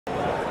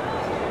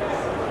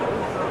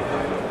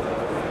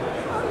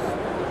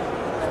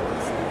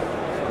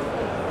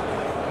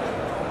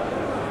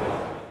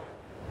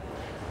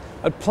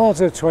At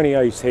PLASA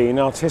 2018,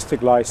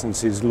 Artistic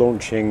License is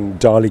launching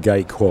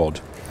daliGate Quad.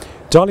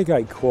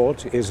 daliGate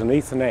Quad is an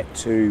Ethernet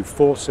to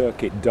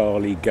 4-circuit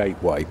DALI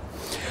gateway.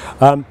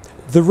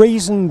 The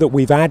reason that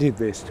we've added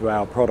this to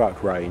our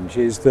product range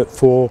is that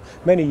for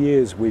many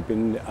years we've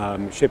been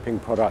shipping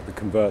product that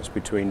converts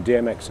between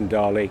DMX and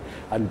DALI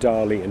and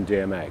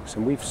DMX,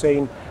 and we've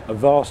seen a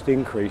vast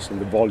increase in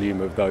the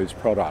volume of those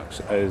products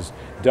as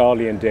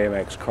DALI and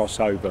DMX cross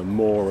over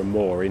more and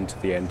more into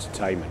the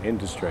entertainment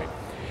industry.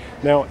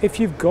 Now, if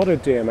you've got a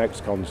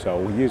DMX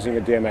console, using a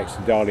DMX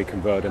to DALI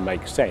converter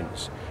makes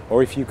sense.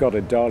 Or if you've got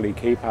a DALI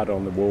keypad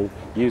on the wall,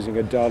 using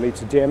a DALI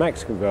to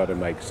DMX converter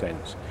makes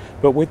sense.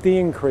 But with the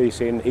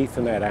increase in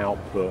Ethernet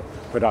output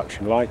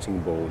production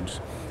lighting boards,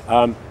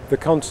 the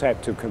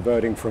concept of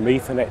converting from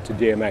Ethernet to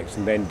DMX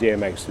and then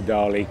DMX to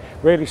DALI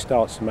really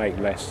starts to make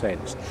less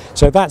sense.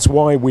 So that's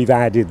why we've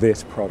added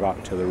this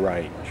product to the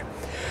range.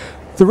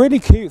 The really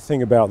cute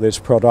thing about this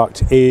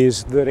product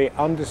is that it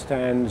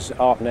understands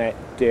ArtNet,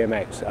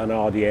 DMX and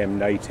RDM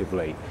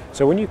natively.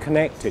 So when you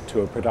connect it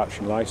to a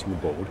production lighting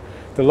board,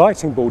 the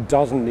lighting board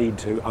doesn't need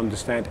to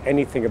understand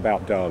anything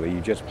about DALI.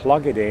 You just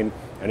plug it in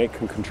and it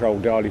can control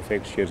DALI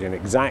fixtures in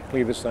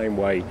exactly the same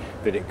way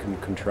that it can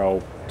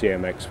control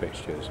DMX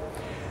fixtures.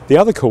 The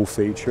other cool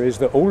feature is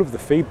that all of the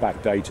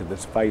feedback data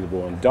that's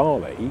available on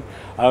DALI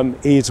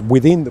is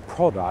within the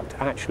product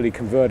actually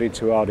converted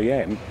to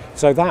RDM,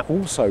 so that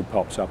also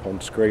pops up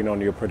on screen on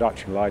your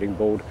production lighting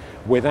board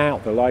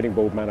without the lighting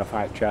board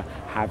manufacturer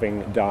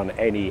having done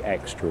any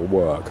extra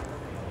work.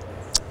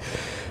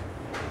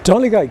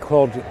 daliGate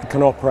Quad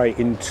can operate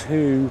in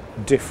two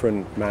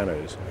different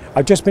manners.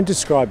 I've just been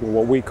describing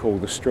what we call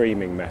the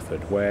streaming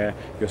method, where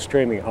you're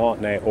streaming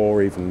ArtNet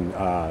or even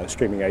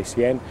streaming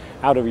ACN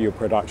out of your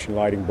production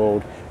lighting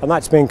board, and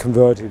that's being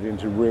converted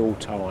into real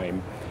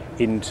time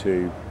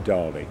into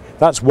DALI.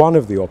 That's one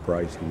of the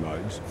operating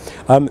modes.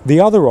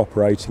 The other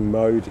operating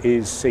mode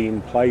is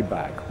scene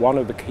playback. One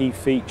of the key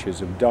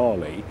features of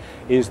DALI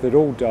is that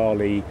all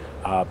DALI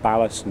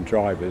ballasts and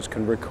drivers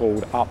can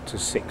record up to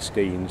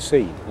 16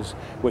 scenes,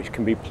 which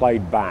can be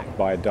played back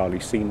by a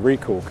DALI scene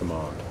recall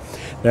command.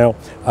 Now,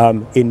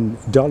 in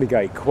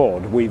daliGate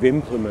Quad, we've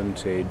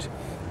implemented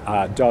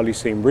DALI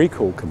scene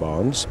recall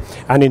commands,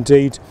 and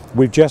indeed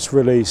we've just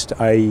released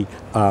a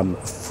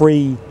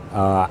free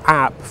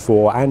app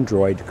for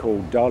Android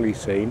called DALI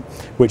Scene,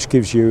 which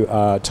gives you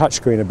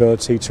touchscreen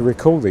ability to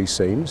recall these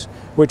scenes,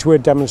 which we're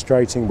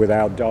demonstrating with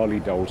our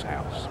DALI Doll's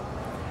House.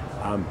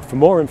 For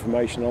more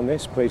information on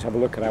this, please have a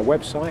look at our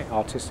website,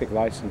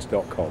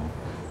 artisticlicense.com.